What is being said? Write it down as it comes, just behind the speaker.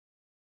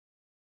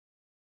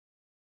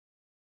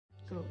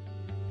Go.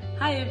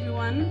 Hi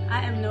everyone,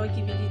 I am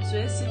Noki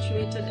Biditswe,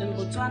 situated in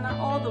Botswana,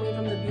 all the way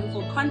from the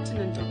beautiful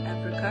continent of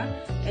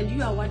Africa, and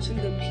you are watching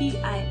the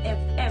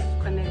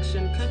PIFF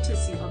Connection,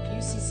 courtesy of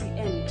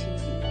Uccn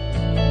TV.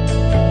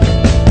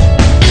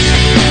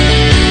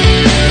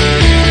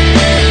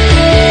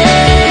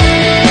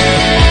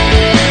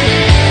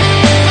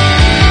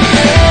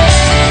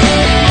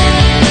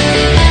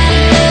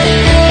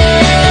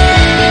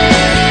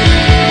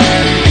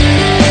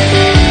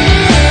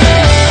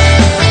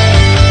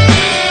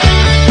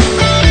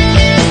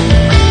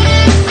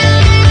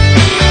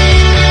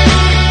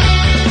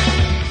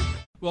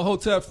 Well,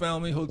 Hotep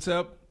family,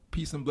 Hotep,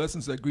 peace and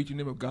blessings. I greet you in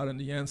the name of God and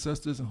the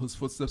ancestors in whose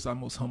footsteps I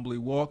most humbly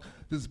walk.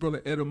 This is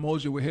Brother Ed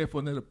Emoji. We're here for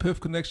another PIFF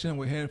Connection.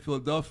 We're here in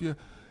Philadelphia.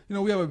 You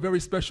know, we have a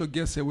very special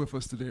guest here with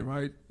us today,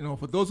 right? You know,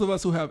 for those of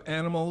us who have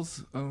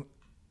animals,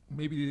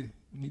 maybe you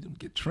need them to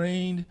get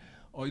trained,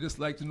 or you just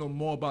like to know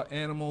more about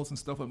animals and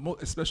stuff,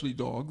 especially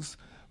dogs.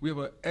 We have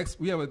an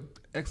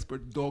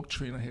expert dog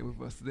trainer here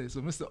with us today.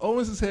 So Mr.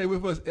 Owens is here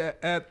with us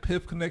at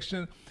PIFF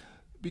Connection.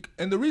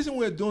 And the reason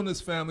we're doing this,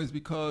 family, is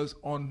because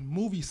on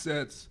movie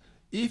sets,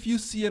 if you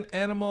see an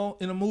animal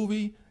in a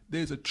movie,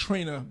 there's a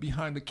trainer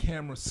behind the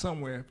camera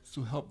somewhere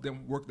to help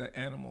them work that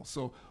animal.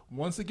 So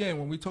once again,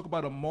 when we talk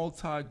about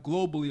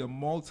globally, a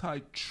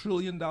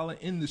multi-trillion-dollar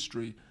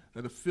industry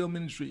that the film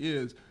industry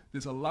is,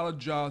 there's a lot of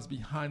jobs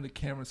behind the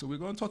camera. So we're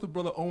going to talk to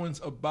Brother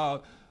Owens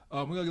about,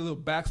 we're going to get a little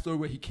backstory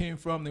where he came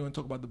from. They're going to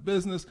talk about the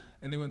business,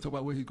 and they're going to talk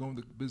about where he's going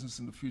with the business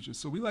in the future.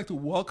 So we'd like to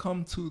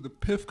welcome to the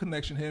PIFF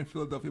Connection here in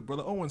Philadelphia,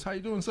 Brother Owens. How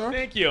you doing, sir?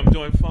 Thank you. I'm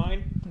doing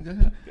fine.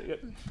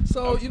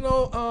 So, you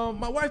know,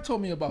 my wife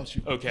told me about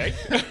you. Okay.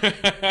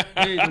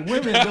 Hey, the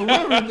women.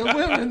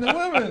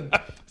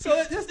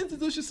 So just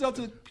introduce yourself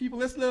to people.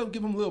 Let's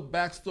give them a little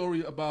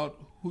backstory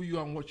about who you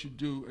are and what you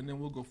do, and then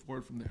we'll go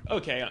forward from there.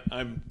 Okay.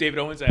 I'm David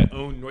Owens. I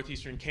own North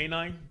Eatern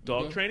K9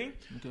 Dog Training.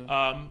 Okay.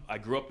 I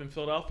grew up in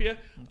Philadelphia.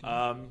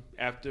 Okay.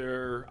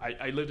 After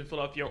I lived in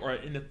Philadelphia, or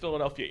in the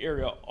Philadelphia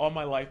area, all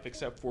my life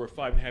except for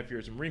 5.5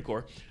 years in Marine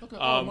Corps. Okay.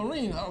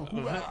 Marine. Oh,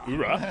 hoorah.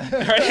 Hoorah.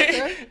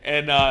 Right?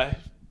 And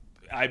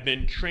I've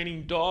been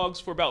training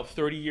dogs for about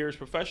 30 years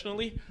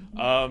professionally.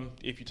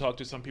 If you talk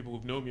to some people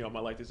who've known me all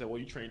my life, they say, well,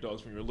 you train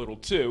dogs when you're little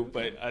too.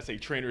 But I say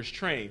trainers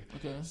train.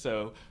 Okay.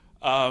 So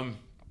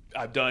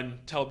I've done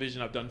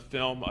television, I've done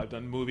film, I've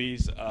done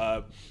movies.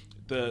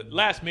 The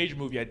last major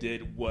movie I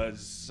did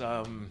was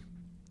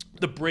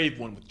The Brave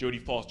One with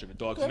Jodie Foster. The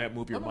dogs in that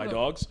movie are my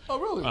dogs. Oh,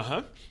 really?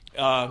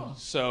 Uh-huh.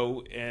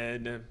 So,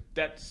 and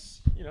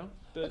that's, you know,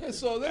 the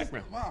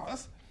background. Wow,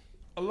 that's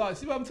a lot.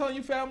 See what I'm telling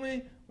you,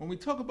 family? When we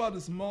talk about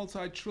this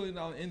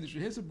multi-trillion-dollar industry,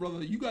 here's a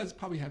brother, you guys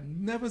probably have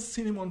never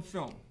seen him on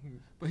film,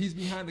 but he's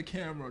behind the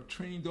camera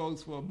training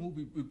dogs for a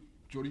movie with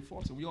Jodie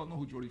Foster. We all know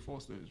who Jodie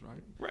Foster is,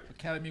 right? Right.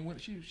 Academy winner.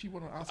 She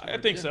won an Oscar. I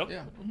think so.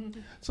 Yeah. Mm-hmm.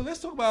 So let's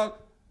talk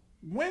about,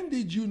 when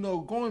did you know,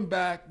 going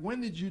back,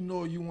 when did you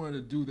know you wanted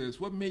to do this?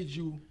 What made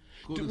you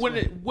go this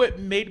way? What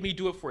made me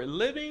do it for a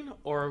living,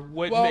 or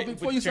what? Well,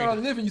 before you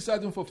started living, you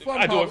started doing it for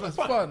fun. I do it for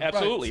fun.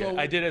 Absolutely. Right. So,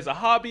 I did it as a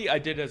hobby. I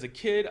did it as a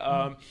kid.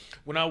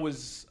 When I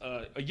was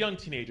a young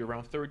teenager,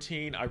 around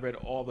 13, I read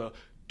all the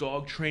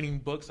dog training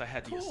books. I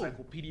had the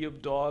Encyclopedia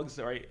of Dogs,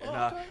 right?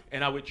 And,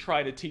 and I would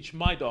try to teach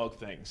my dog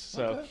things.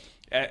 So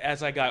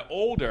as I got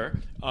older,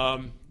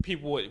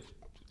 people would,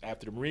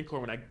 after the Marine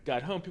Corps, when I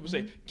got home, people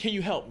say, can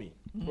you help me?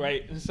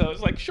 Right? And so it's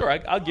like, sure,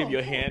 I'll give you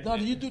a hand. Now,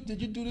 did you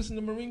do this in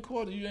the Marine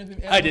Corps? Did you do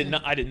anything?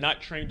 I did not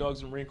train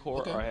dogs in the Marine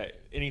Corps or had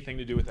anything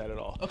to do with that at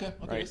all. Okay.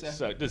 Right?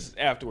 So this is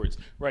afterwards.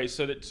 Right?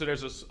 So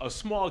there's a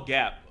small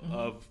gap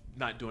of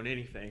not doing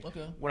anything.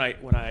 Okay. When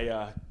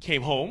I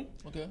came home,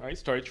 okay, right,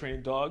 started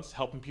training dogs,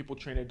 helping people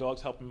train their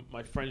dogs, helping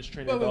my friends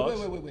train their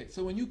dogs. Wait.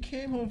 So when you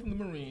came home from the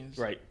Marines,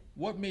 right,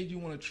 what made you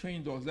want to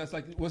train dogs? That's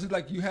like, was it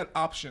like you had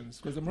options?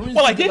 Because the Marines.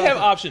 Well, I did have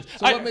options.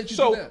 So what made you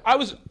do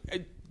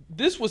that?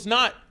 This was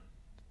not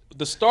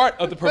the start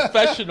of the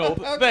professional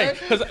thing.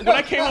 Because when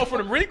I came home from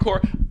the Marine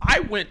Corps, I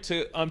went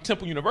to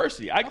Temple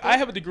University. I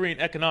have a degree in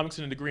economics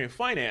and a degree in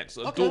finance,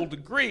 a dual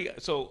degree.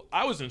 So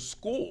I was in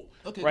school,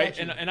 right?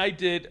 And I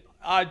did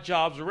odd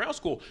jobs around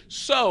school.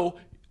 So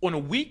on the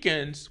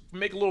weekends,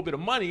 make a little bit of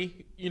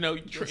money, you know,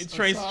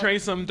 train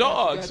some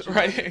dogs,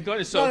 right?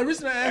 So the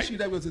reason I asked you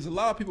that was there's a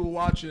lot of people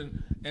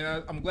watching,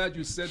 and I'm glad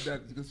you said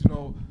that, because, you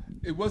know,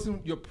 it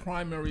wasn't your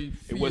primary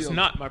field. It was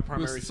not my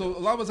primary field. So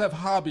a lot of us have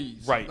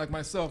hobbies. Right. Like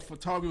myself,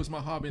 photography was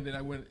my hobby, and then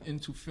I went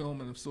into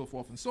film and so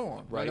forth and so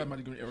on. Right. I got my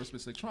degree in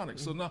aerospace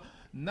electronics. So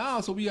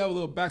so we have a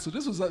little back. So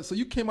this was like, so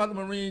you came out of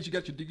the Marines, you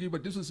got your degree,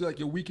 but this was like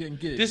your weekend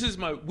gig. This is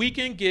my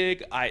weekend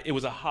gig. It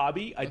was a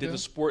hobby. I did the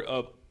sport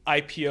of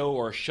IPO,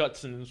 or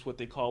Schutzhund is what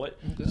they call it.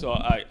 Okay. So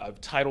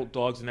I've titled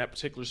dogs in that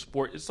particular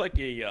sport. It's like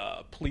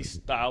a police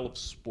style of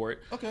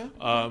sport,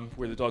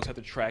 where the dogs have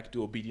to track,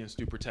 do obedience,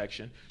 do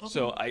protection. Okay.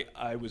 So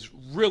I was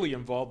really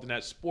involved in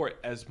that sport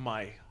as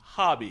my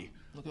hobby.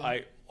 Okay.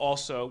 I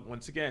also,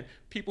 once again,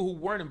 people who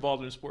weren't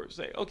involved in the sport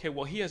say, okay,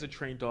 well, he has a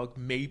trained dog.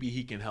 Maybe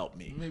he can help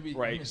me. Maybe.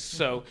 Right?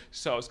 So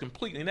I was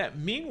completely in that.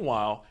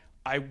 Meanwhile,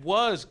 I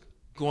was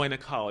going to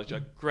college.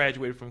 I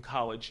graduated from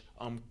college,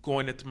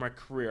 going into my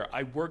career.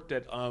 I worked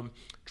at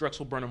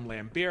Drexel Burnham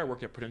Lambert. I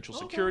worked at Prudential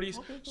Securities.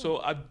 Okay, cool. So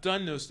I've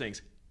done those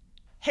things.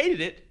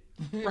 Hated it.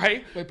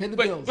 Right, but pay the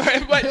bills.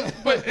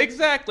 But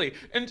exactly,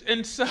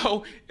 and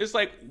so it's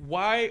like,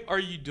 why are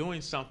you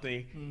doing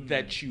something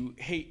that you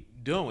hate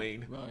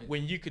doing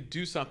when you could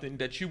do something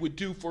that you would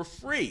do for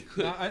free?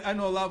 Now, I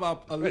know a lot of our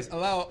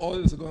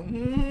audience are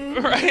going,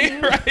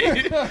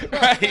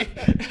 right.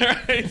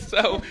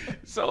 So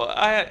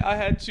I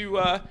had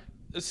to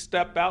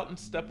step out and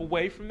step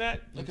away from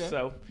that. Okay.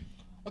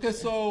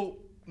 So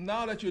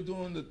now that you're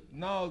doing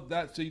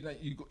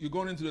you're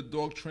going into the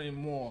dog training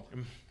more,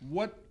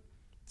 what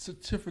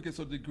certificates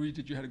or degrees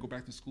did you have to go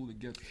back to school to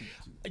get to?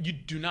 You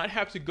do not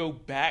have to go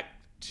back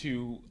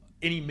to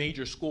any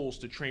major schools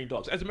to train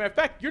dogs. As a matter of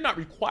fact, you're not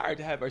required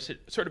to have a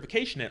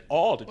certification at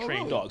all to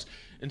train dogs.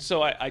 And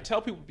so I tell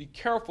people, be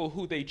careful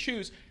who they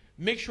choose.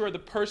 Make sure the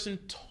person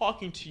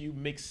talking to you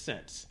makes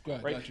sense.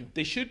 Right? Got you.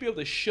 They should be able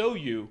to show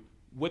you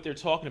what they're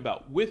talking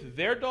about with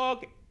their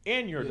dog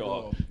and your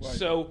dog. Right.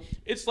 So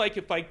it's like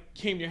if I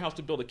came to your house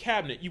to build a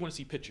cabinet, you want to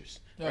see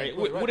pictures, right?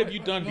 What have you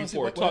done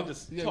before? Talk to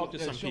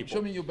some people.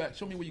 Show me your back.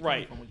 Show me where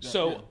you come from.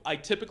 So I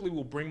typically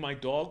will bring my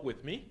dog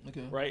with me,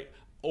 right?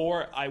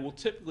 Or I will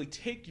typically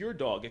take your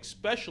dog,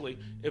 especially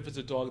if it's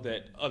a dog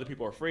that other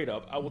people are afraid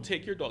of. I will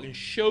take your dog and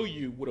show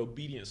you what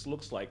obedience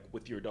looks like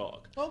with your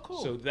dog. Oh,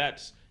 cool. So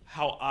that's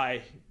how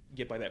I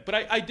get by that. But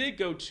I did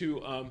go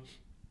to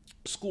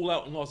school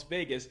out in Las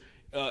Vegas.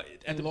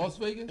 In Las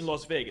Vegas? In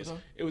Las Vegas.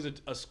 It was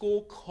a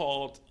school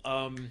called,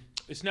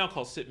 it's now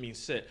called Sit Means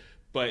Sit,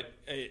 but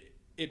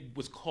it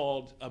was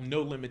called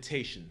No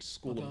Limitations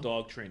School of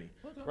Dog Training,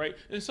 right?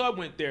 And so I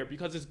went there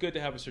because it's good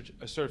to have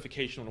a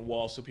certification on the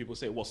wall so people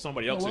say, well,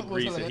 somebody else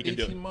agrees that he can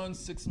do it. 18 months,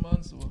 6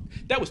 months? Or?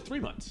 That was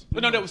 3 months.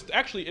 But no, it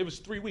was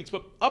 3 weeks.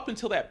 But up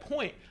until that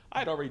point, I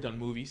had already done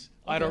movies.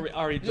 I'd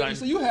already done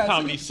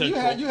Comedy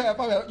Central.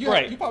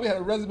 You probably had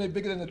a resume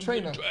bigger than the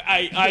trainer.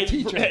 The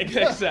teacher.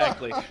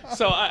 Exactly.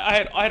 So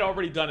I had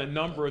already done a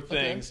number of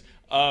things.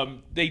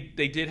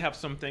 They did have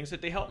some things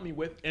that they helped me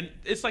with, and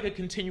it's like a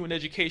continuing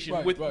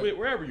education with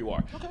wherever you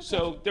are.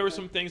 So there were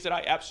some things that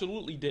I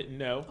absolutely didn't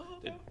know,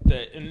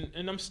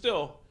 and I'm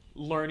still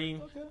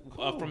learning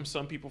from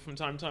some people from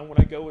time to time when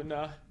I go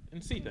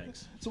and see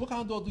things. So what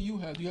kind of dog do you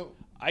have?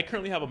 I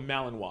currently have a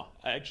Malinois.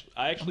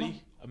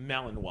 A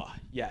Malinois,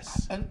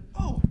 yes.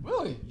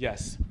 Really?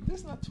 Yes.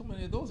 There's not too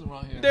many of those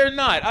around here. They're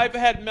not. I've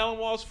had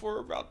Malinois for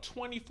about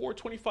 24,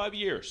 25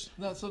 years.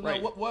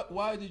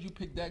 Why did you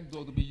pick that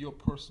dog to be your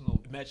personal?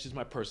 It matches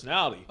my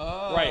personality.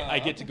 Right. I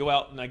get to go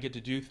out and I get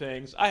to do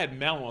things. I had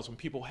Malinois when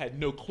people had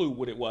no clue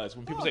what it was.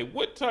 When people say,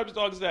 what type of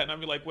dog is that? And I'd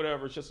be like,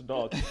 whatever, it's just a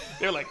dog.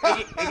 They're like,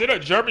 is it a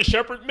German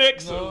Shepherd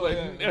mix?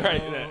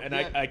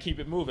 I keep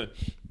it moving.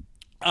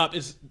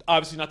 It's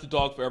obviously not the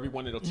dog for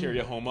everyone. It'll tear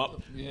your home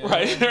up,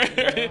 right?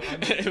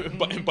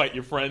 And bite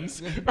your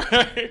friends.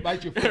 Right?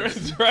 Bite your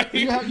friends. Right?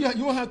 You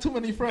won't have too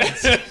many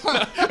friends.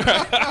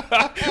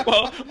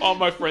 Well, all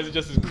my friends are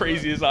just as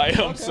crazy as I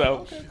am,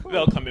 cool.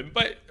 They'll come in.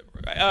 But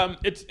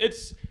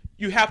it's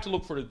you have to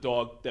look for the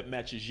dog that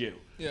matches you.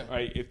 Yeah.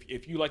 Right.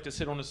 If you like to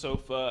sit on the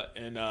sofa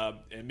and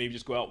maybe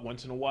just go out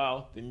once in a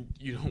while, then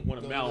you don't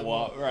want a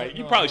Malinois, right?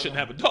 You probably shouldn't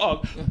have a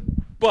dog.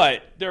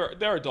 But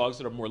there are dogs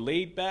that are more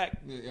laid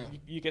back. Yeah.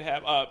 You could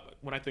have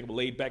when I think of a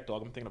laid back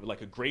dog, I'm thinking of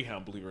like a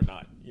greyhound, believe it or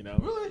not. You know.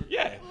 Really?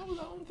 Yeah.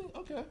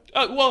 Okay.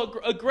 Well,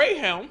 a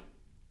greyhound,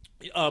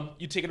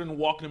 you take it on a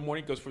walk in the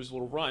morning, it goes for his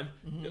little run.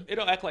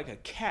 It'll act like a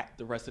cat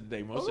the rest of the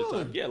day most of the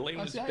time. Yeah, lay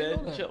on his bed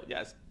and chill.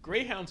 Yes,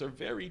 greyhounds are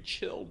very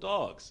chill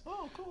dogs.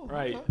 Oh, cool.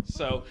 Right. Okay.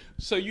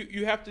 So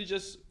you have to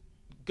just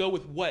go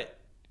with what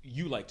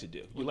you like to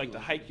do. You like to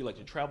hike, you like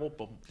to travel,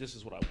 but this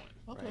is what I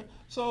want. Okay. Right?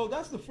 So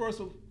that's the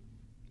first.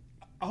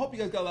 I hope you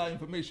guys got a lot of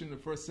information in the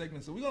first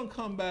segment. So we're going to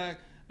come back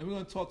and we're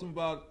going to talk to them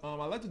about,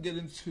 I'd like to get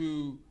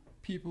into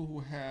people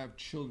who have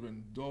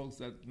children, dogs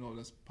that,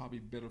 that's probably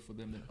better for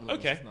them than other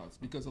dogs.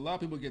 Because a lot of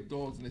people get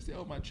dogs and they say,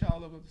 my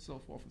child, and so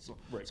forth and so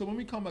on. Right. So when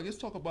we come back, let's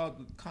talk about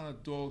the kind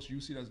of dogs you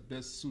see that's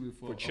best suited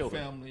for a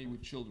family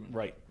with children.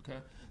 Right. Okay.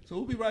 So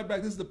we'll be right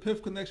back. This is the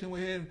PIFF Connection.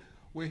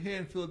 We're here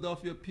in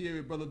Philadelphia, PA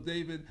with Brother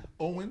David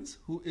Owens,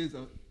 who is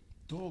a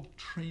dog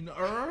trainer.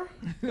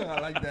 I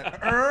like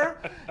that.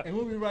 And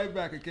we'll be right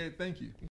back, okay? Thank you.